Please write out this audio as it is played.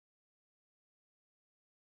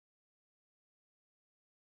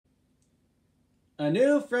A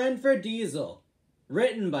New Friend for Diesel,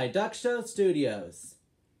 written by Duck Show Studios.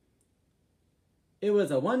 It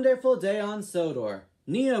was a wonderful day on Sodor.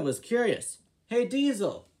 Nia was curious. Hey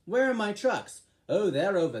Diesel, where are my trucks? Oh,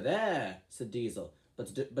 they're over there, said Diesel.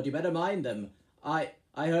 But you better mind them. I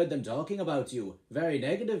heard them talking about you, very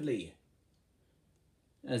negatively.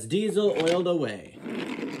 As Diesel oiled away.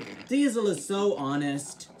 Diesel is so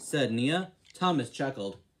honest, said Nia. Thomas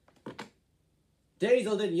chuckled.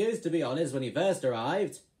 Diesel didn't used to be honest when he first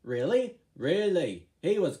arrived. Really? Really.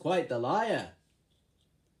 He was quite the liar.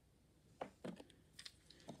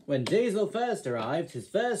 When Diesel first arrived, his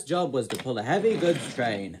first job was to pull a heavy goods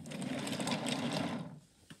train.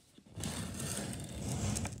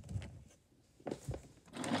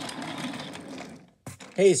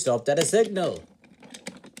 He stopped at a signal.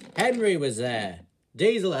 Henry was there.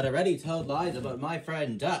 Diesel had already told lies about my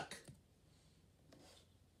friend Duck.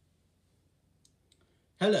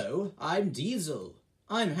 Hello, I'm Diesel.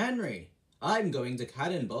 I'm Henry. I'm going to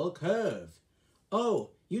Cannonball Curve.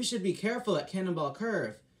 Oh, you should be careful at Cannonball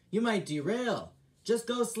Curve. You might derail. Just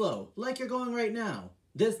go slow, like you're going right now.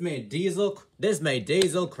 This made Diesel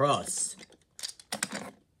cross.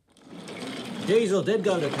 Diesel did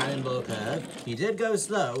go to Cannonball Curve. He did go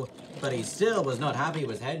slow, but he still was not happy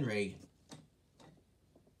with Henry.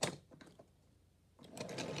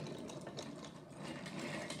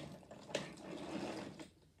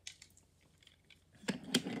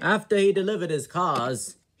 After he delivered his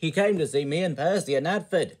cars, he came to see me and Percy at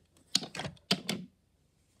Natford.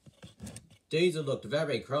 Diesel looked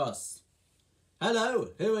very cross. Hello,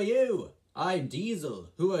 who are you? I'm Diesel.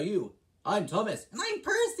 Who are you? I'm Thomas. And I'm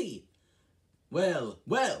Percy. Well,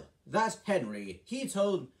 that's Henry. He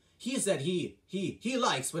said he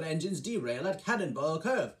likes when engines derail at Cannonball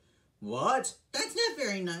Curve. What? That's not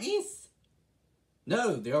very nice.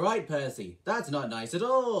 No, you're right, Percy. That's not nice at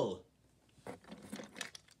all.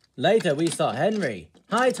 Later, we saw Henry.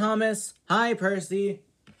 Hi, Thomas. Hi, Percy,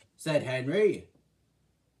 said Henry.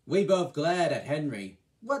 We both glared at Henry.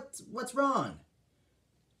 What's wrong?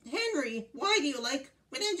 Henry, why do you like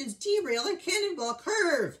when engines derail at Cannonball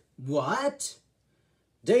Curve? What?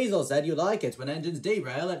 Diesel said you like it when engines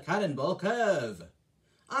derail at Cannonball Curve.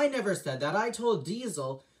 I never said that. I told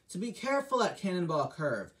Diesel to be careful at Cannonball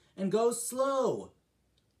Curve and go slow.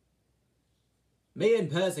 Me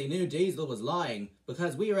and Percy knew Diesel was lying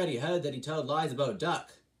because we already heard that he told lies about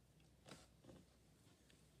Duck.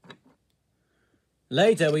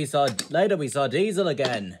 Later we saw Diesel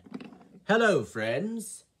again. Hello,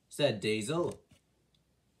 friends, said Diesel.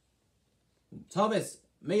 Thomas,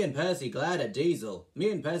 me and Percy glared at Diesel.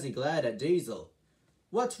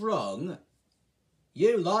 What's wrong?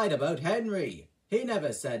 You lied about Henry. He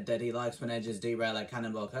never said that he likes when engines derail at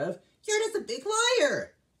Cannonball Curve. You're just a big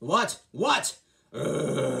liar. What?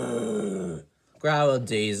 Growled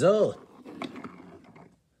Diesel.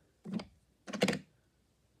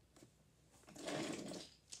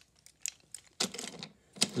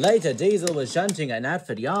 Later, Diesel was shunting at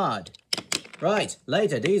Natford Yard.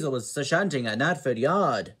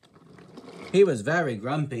 He was very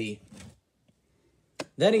grumpy.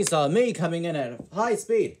 Then he saw me coming in at high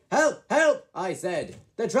speed. Help! Help! I said.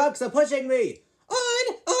 The trucks are pushing me.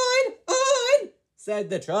 On! Said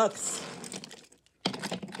the trucks.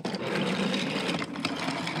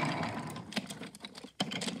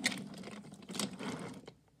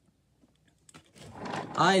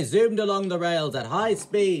 I zoomed along the rails at high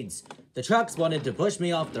speeds. The trucks wanted to push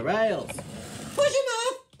me off the rails. Push him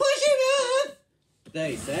off!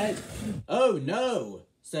 They said. Oh no,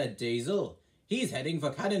 said Diesel. He's heading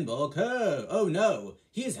for Cannonball Curve. Oh no,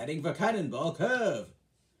 he's heading for Cannonball Curve.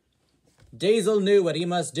 Diesel knew what he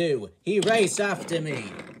must do. He raced after me.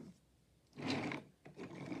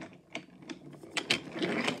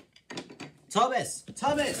 Thomas,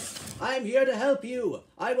 I'm here to help you.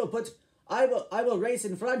 I will race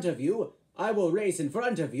in front of you.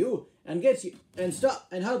 And get you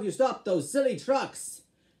and help you stop those silly trucks.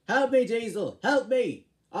 Help me, Diesel. Help me.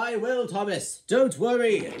 I will, Thomas. Don't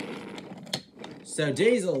worry. So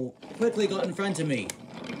Diesel quickly got in front of me.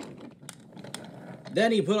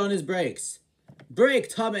 Then he put on his brakes. Brake,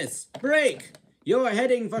 Thomas, brake. You're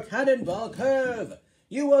heading for Cannonball Curve.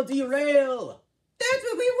 You will derail. That's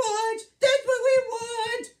what we want,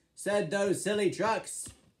 said those silly trucks.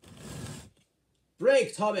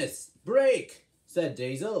 Brake, Thomas, brake, said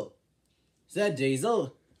Diesel.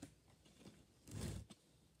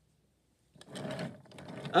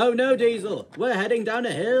 Oh no, Diesel, we're heading down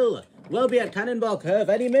a hill. We'll be at Cannonball Curve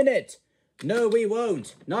any minute. No, we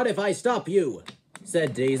won't, not if I stop you,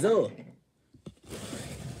 said Diesel.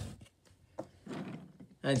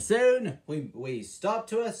 And soon we stopped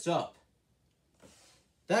to a stop.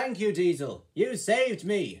 Thank you, Diesel. You saved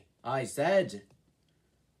me, I said.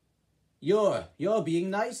 You're being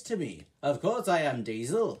nice to me. Of course I am,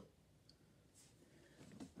 Diesel.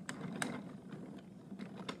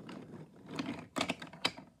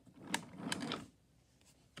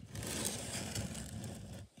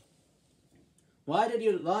 Why did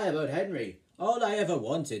you lie about Henry? All I ever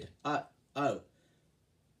wanted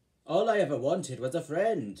was a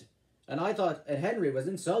friend. And I thought Henry was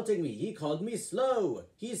insulting me. He called me slow.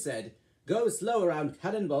 He said, go slow around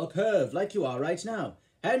Cannonball Curve like you are right now.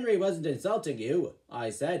 Henry wasn't insulting you, I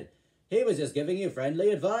said. He was just giving you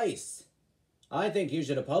friendly advice. I think you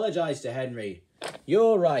should apologize to Henry.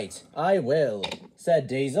 You're right, I will, said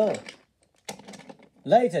Diesel.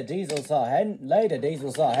 Later Diesel saw Henry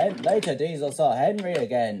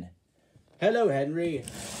again. Hello, Henry.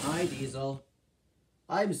 Hi, Diesel.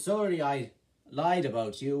 I'm sorry I lied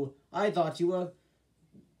about you. I thought you were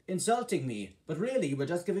insulting me, but really you were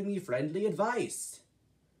just giving me friendly advice.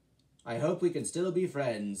 I hope we can still be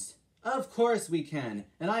friends. Of course we can,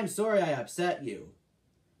 and I'm sorry I upset you.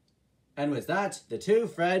 And with that, the two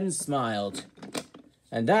friends smiled.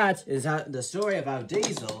 And that is the story of how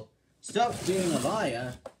Diesel stopped being a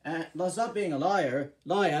liar,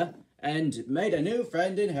 and made a new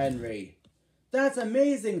friend in Henry. That's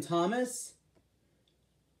amazing, Thomas.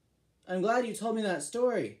 I'm glad you told me that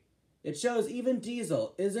story. It shows even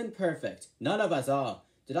Diesel isn't perfect. None of us are.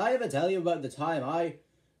 Did I ever tell you about the time I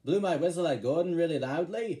blew my whistle at Gordon really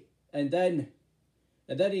loudly and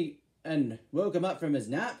woke him up from his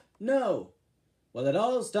nap? No. Well, it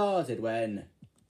all started when